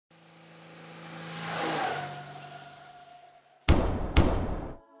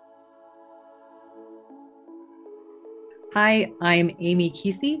Hi, I'm Amy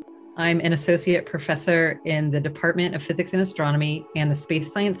Keesee. I'm an associate professor in the Department of Physics and Astronomy and the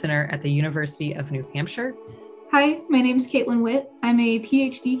Space Science Center at the University of New Hampshire. Hi, my name is Caitlin Witt. I'm a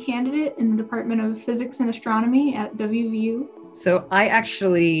PhD candidate in the Department of Physics and Astronomy at WVU. So I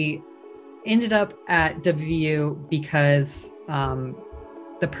actually ended up at WVU because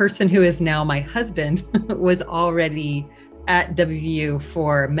the person who is now my husband was already at WVU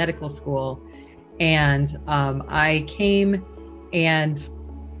for medical school. And I came and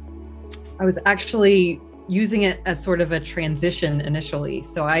I was actually using it as sort of a transition initially.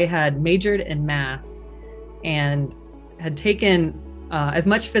 So I had majored in math and had taken as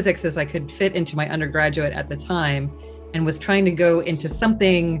much physics as I could fit into my undergraduate at the time, and was trying to go into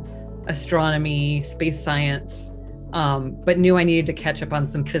something astronomy, space science, but knew I needed to catch up on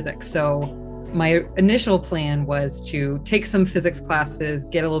some physics. So my initial plan was to take some physics classes,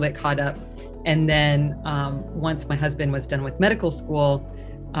 get a little bit caught up, and then once my husband was done with medical school,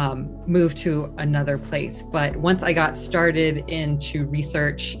 move to another place. But once I got started into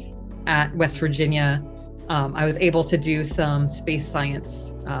research at West Virginia, I was able to do some space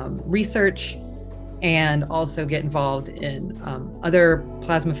science research and also get involved in other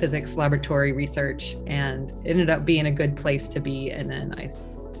plasma physics laboratory research, and it ended up being a good place to be. And then I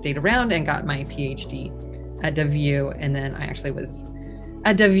stayed around and got my PhD at WVU, and then I actually was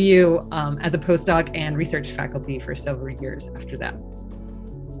at WVU as a postdoc and research faculty for several years after that.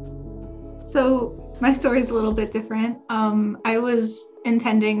 So my story is a little bit different. I was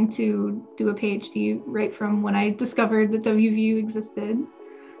intending to do a PhD right from when I discovered that WVU existed.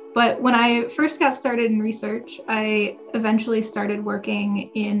 But when I first got started in research, I eventually started working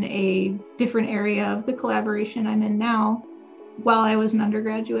in a different area of the collaboration I'm in now while I was an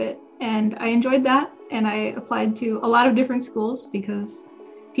undergraduate. And I enjoyed that. And I applied to a lot of different schools because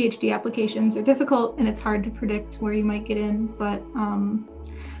PhD applications are difficult and it's hard to predict where you might get in. But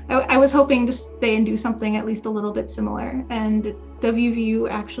I was hoping to stay and do something at least a little bit similar. And WVU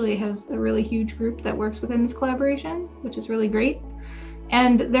actually has a really huge group that works within this collaboration, which is really great.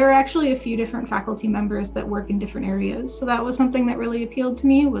 And there are actually a few different faculty members that work in different areas. So that was something that really appealed to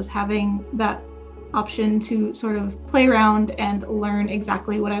me, was having that option to sort of play around and learn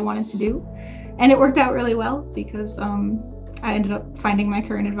exactly what I wanted to do. And it worked out really well because I ended up finding my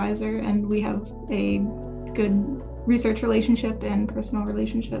current advisor, and we have a good research relationship and personal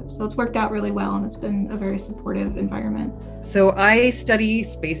relationship. So it's worked out really well, and it's been a very supportive environment. So I study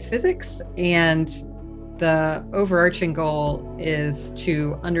space physics, and the overarching goal is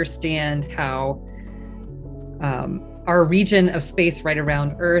to understand how our region of space right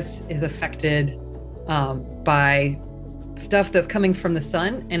around Earth is affected by stuff that's coming from the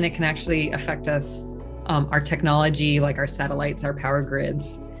sun, and it can actually affect us, our technology, like our satellites, our power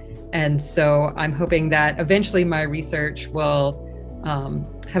grids. And so I'm hoping that eventually my research will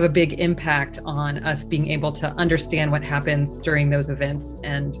have a big impact on us being able to understand what happens during those events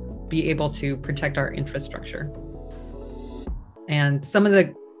and be able to protect our infrastructure. And some of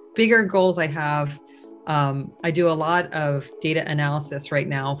the bigger goals I have, I do a lot of data analysis right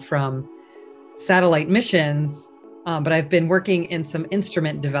now from satellite missions, but I've been working in some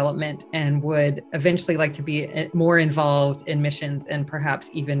instrument development and would eventually like to be more involved in missions and perhaps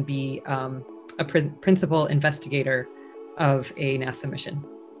even be a principal investigator of a NASA mission.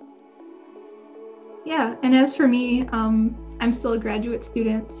 Yeah, and as for me, I'm still a graduate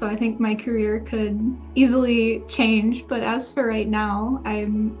student, so I think my career could easily change. But as for right now,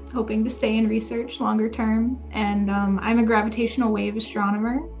 I'm hoping to stay in research longer term. And I'm a gravitational wave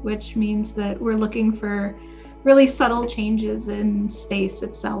astronomer, which means that we're looking for really subtle changes in space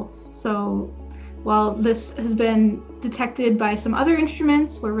itself. So while this has been detected by some other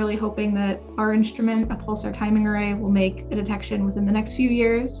instruments, we're really hoping that our instrument, a pulsar timing array, will make a detection within the next few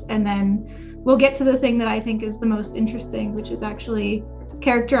years. And then we'll get to the thing that I think is the most interesting, which is actually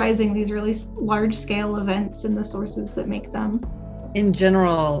characterizing these really large scale events and the sources that make them. In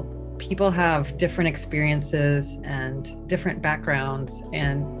general, people have different experiences and different backgrounds.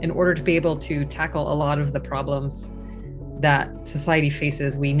 And in order to be able to tackle a lot of the problems that society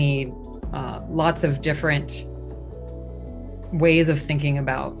faces, we need lots of different ways of thinking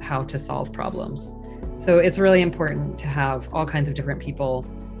about how to solve problems. So it's really important to have all kinds of different people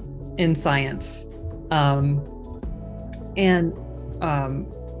in science.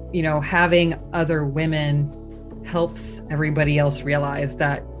 Having other women helps everybody else realize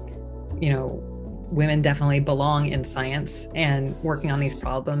that, women definitely belong in science and working on these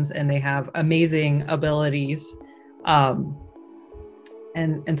problems, and they have amazing abilities. And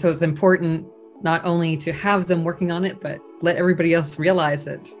so it's important not only to have them working on it, but let everybody else realize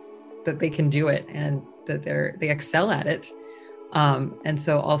that they can do it and that they excel at it. And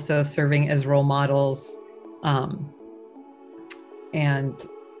so also serving as role models, and,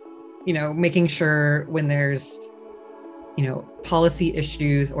 making sure when there's, policy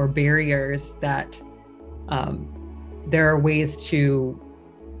issues or barriers that there are ways to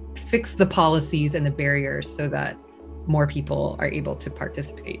fix the policies and the barriers so that more people are able to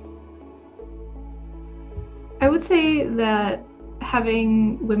participate. I would say that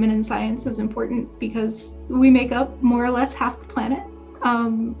having women in science is important because we make up more or less half the planet.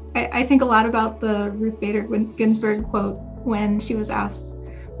 I think a lot about the Ruth Bader Ginsburg quote when she was asked,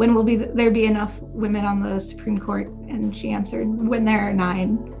 when will there be enough women on the Supreme Court? And she answered, when there are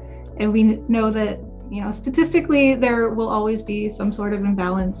 9. And we know that, statistically, there will always be some sort of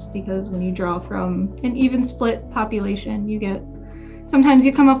imbalance, because when you draw from an even split population, sometimes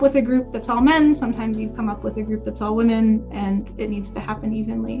you come up with a group that's all men, sometimes you come up with a group that's all women, and it needs to happen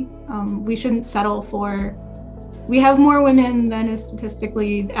evenly. We shouldn't settle for, we have more women than is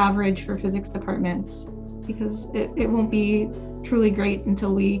statistically average for physics departments, because it won't be truly great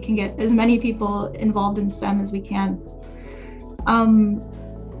until we can get as many people involved in STEM as we can.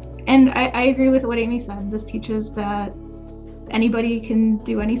 And I agree with what Amy said. This teaches that anybody can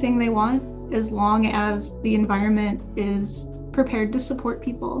do anything they want as long as the environment is prepared to support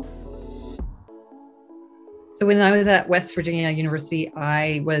people. So when I was at West Virginia University,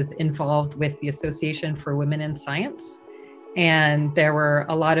 I was involved with the Association for Women in Science. And there were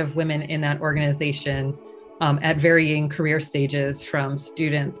a lot of women in that organization at varying career stages, from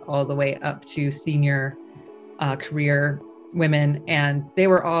students all the way up to senior career women. And they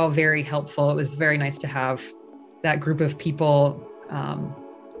were all very helpful. It was very nice to have that group of people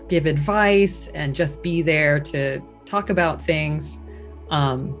give advice and just be there to talk about things.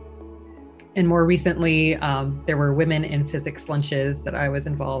 And more recently, there were women in physics lunches that I was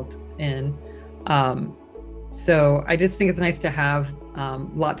involved in. So I just think it's nice to have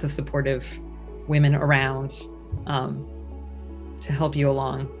lots of supportive women around to help you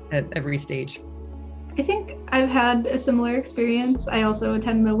along at every stage. I think I've had a similar experience. I also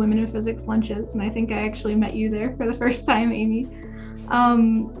attend the Women in Physics lunches, and I think I actually met you there for the first time, Amy.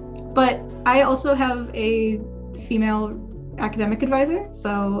 But I also have a female academic advisor,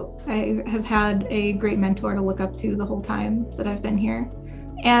 so I have had a great mentor to look up to the whole time that I've been here.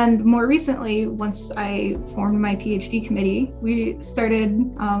 And more recently, once I formed my PhD committee, we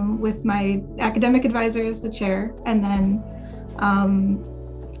started with my academic advisor as the chair, and then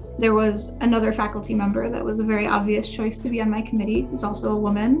there was another faculty member that was a very obvious choice to be on my committee, who's also a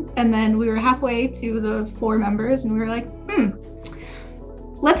woman. And then we were halfway to the 4 members, and we were like,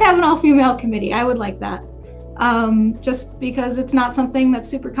 let's have an all-female committee. I would like that. Just because it's not something that's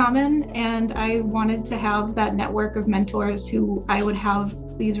super common, and I wanted to have that network of mentors who I would have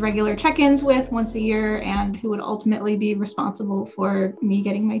these regular check-ins with once a year, and who would ultimately be responsible for me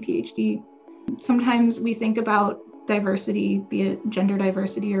getting my PhD. Sometimes we think about diversity, be it gender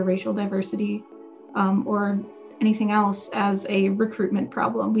diversity or racial diversity, or anything else, as a recruitment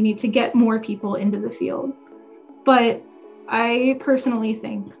problem. We need to get more people into the field. But I personally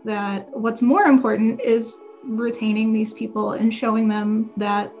think that what's more important is retaining these people and showing them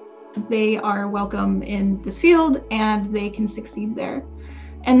that they are welcome in this field and they can succeed there.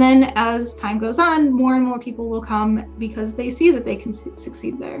 And then as time goes on, more and more people will come because they see that they can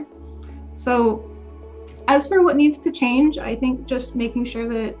succeed there. So as for what needs to change, I think just making sure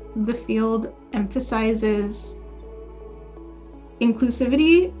that the field emphasizes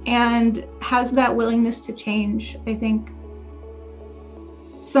inclusivity and has that willingness to change. I think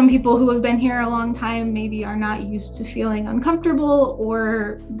some people who have been here a long time maybe are not used to feeling uncomfortable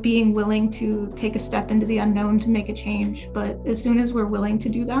or being willing to take a step into the unknown to make a change. But as soon as we're willing to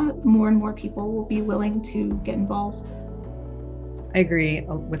do that, more and more people will be willing to get involved. I agree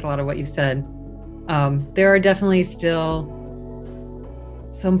with a lot of what you said. There are definitely still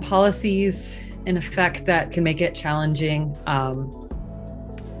some policies in effect that can make it challenging,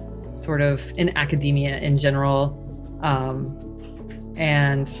 sort of in academia in general.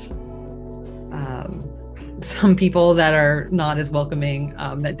 And some people that are not as welcoming,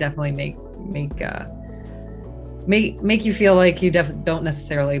 that definitely make you feel like you don't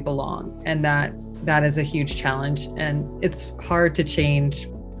necessarily belong, and that is a huge challenge. And it's hard to change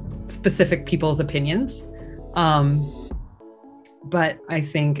specific people's opinions, but I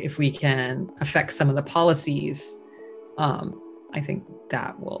think if we can affect some of the policies, I think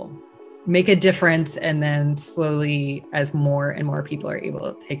that will make a difference. And then slowly, as more and more people are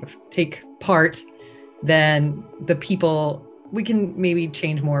able to take part, then we can maybe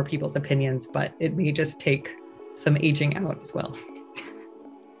change more people's opinions, but it may just take some aging out as well.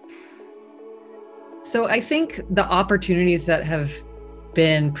 So I think the opportunities that have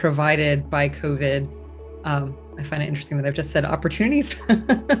been provided by COVID, I find it interesting that I've just said opportunities,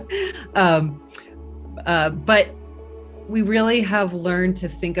 but we really have learned to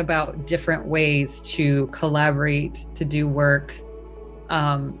think about different ways to collaborate, to do work.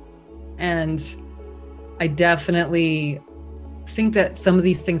 And I definitely think that some of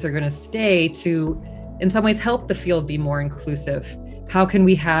these things are going to stay to, in some ways, help the field be more inclusive. How can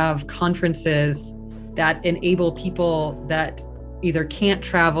we have conferences that enable people that either can't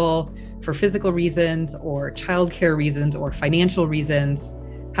travel for physical reasons or childcare reasons or financial reasons?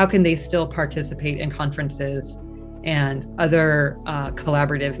 How can they still participate in conferences and other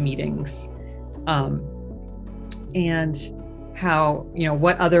collaborative meetings? And how,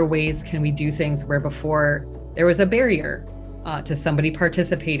 what other ways can we do things where before there was a barrier to somebody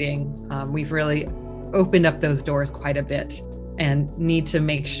participating? We've really opened up those doors quite a bit and need to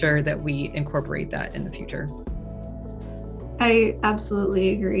make sure that we incorporate that in the future. I absolutely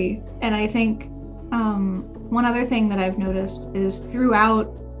agree. And I think one other thing that I've noticed is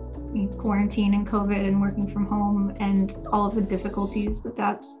throughout quarantine and COVID and working from home and all of the difficulties that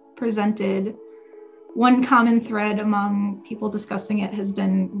that's presented, one common thread among people discussing it has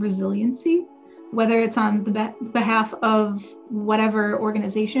been resiliency, whether it's on the behalf of whatever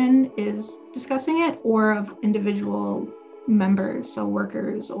organization is discussing it or of individual members, so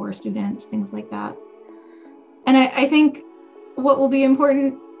workers or students, things like that. And I think what will be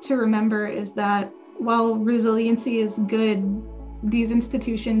important to remember is that while resiliency is good, these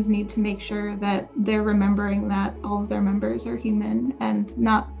institutions need to make sure that they're remembering that all of their members are human and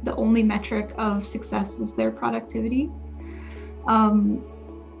not the only metric of success is their productivity.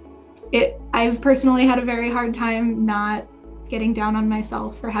 I've personally had a very hard time not getting down on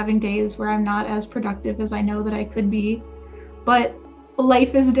myself for having days where I'm not as productive as I know that I could be. But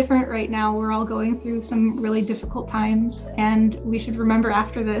life is different right now. We're all going through some really difficult times, and we should remember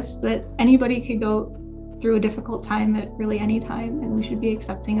after this that anybody could go through a difficult time at really any time, and we should be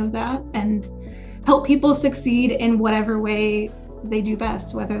accepting of that and help people succeed in whatever way they do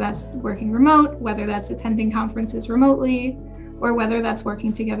best, whether that's working remote, whether that's attending conferences remotely, or whether that's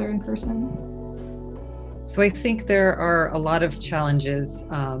working together in person. So I think there are a lot of challenges,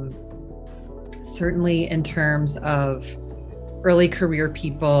 certainly in terms of early career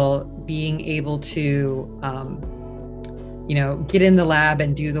people being able to, get in the lab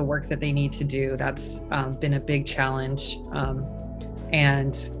and do the work that they need to do. That's been a big challenge.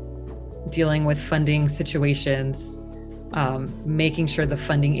 And dealing with funding situations, making sure the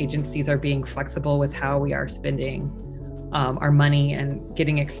funding agencies are being flexible with how we are spending our money and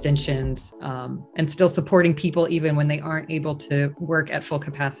getting extensions, and still supporting people even when they aren't able to work at full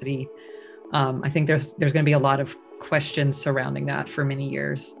capacity. I think there's going to be a lot of questions surrounding that for many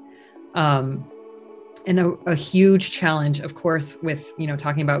years. And a huge challenge, of course, with,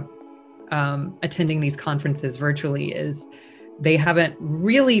 talking about attending these conferences virtually is they haven't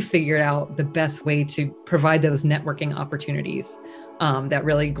really figured out the best way to provide those networking opportunities that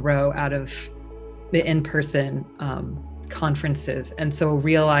really grow out of the in-person conferences. And so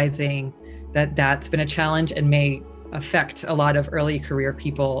realizing that that's been a challenge and may affect a lot of early career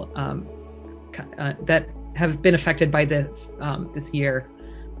people that have been affected by this year,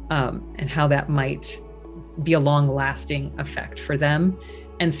 and how that might be a long-lasting effect for them.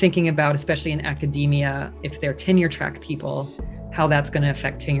 And thinking about, especially in academia, if they're tenure track people, how that's going to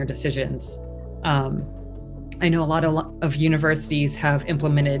affect tenure decisions. I know a lot of universities have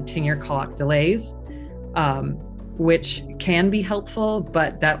implemented tenure clock delays, which can be helpful,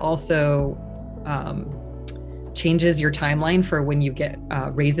 but that also changes your timeline for when you get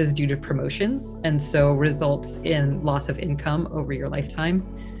raises due to promotions, and so results in loss of income over your lifetime.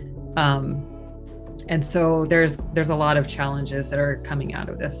 And so there's a lot of challenges that are coming out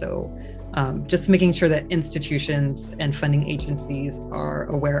of this. So just making sure that institutions and funding agencies are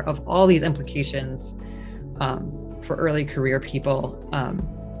aware of all these implications for early career people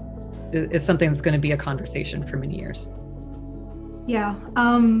is something that's going to be a conversation for many years. Yeah.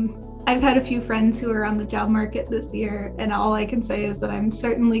 I've had a few friends who are on the job market this year, and all I can say is that I'm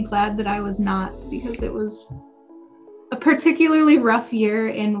certainly glad that I was not, because it was a particularly rough year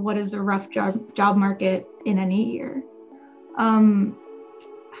in what is a rough job market in any year.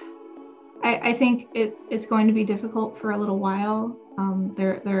 I think it's going to be difficult for a little while.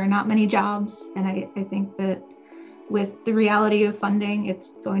 There are not many jobs, and I think that with the reality of funding,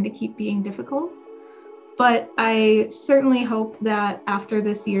 it's going to keep being difficult. But I certainly hope that after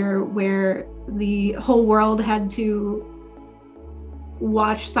this year, where the whole world had to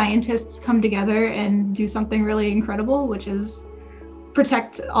watch scientists come together and do something really incredible, which is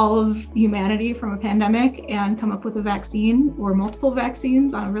protect all of humanity from a pandemic and come up with a vaccine or multiple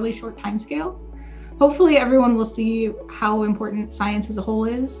vaccines on a really short time scale. Hopefully everyone will see how important science as a whole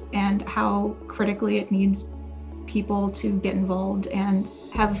is and how critically it needs people to get involved and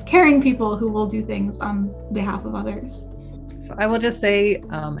have caring people who will do things on behalf of others. So I will just say,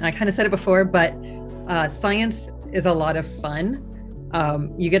 and I kind of said it before, but science is a lot of fun.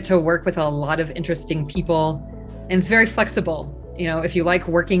 You get to work with a lot of interesting people, and it's very flexible. You know, if you like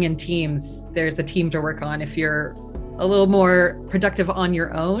working in teams, there's a team to work on. If you're a little more productive on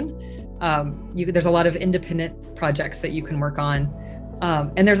your own, there's a lot of independent projects that you can work on.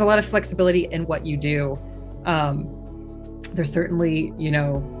 And there's a lot of flexibility in what you do. There's certainly, you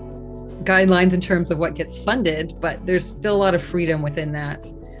know, guidelines in terms of what gets funded, but there's still a lot of freedom within that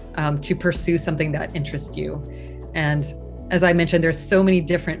to pursue something that interests you. And as I mentioned, there's so many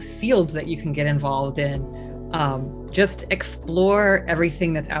different fields that you can get involved in. Just explore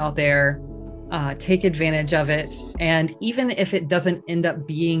everything that's out there, take advantage of it. And even if it doesn't end up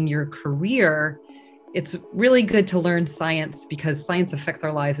being your career, it's really good to learn science because science affects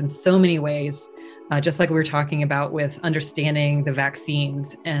our lives in so many ways. Just like we were talking about with understanding the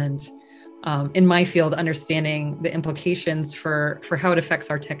vaccines and in my field, understanding the implications for how it affects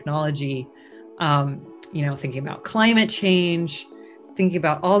our technology, you know, thinking about climate change, thinking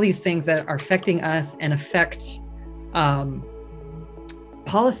about all these things that are affecting us and affect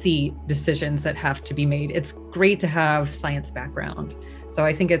policy decisions that have to be made. It's great to have science background. So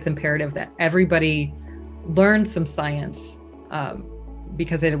I think it's imperative that everybody learn some science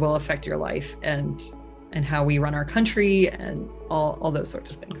because it will affect your life and how we run our country and all those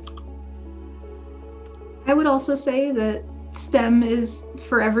sorts of things. I would also say that STEM is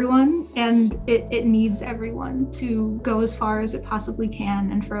for everyone, and it needs everyone to go as far as it possibly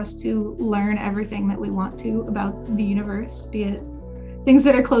can, and for us to learn everything that we want to about the universe, be it things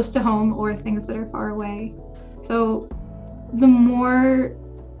that are close to home or things that are far away. So the more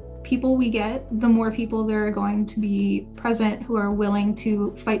people we get, the more people there are going to be present who are willing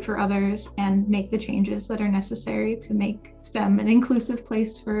to fight for others and make the changes that are necessary to make STEM an inclusive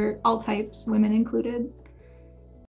place for all types, women included.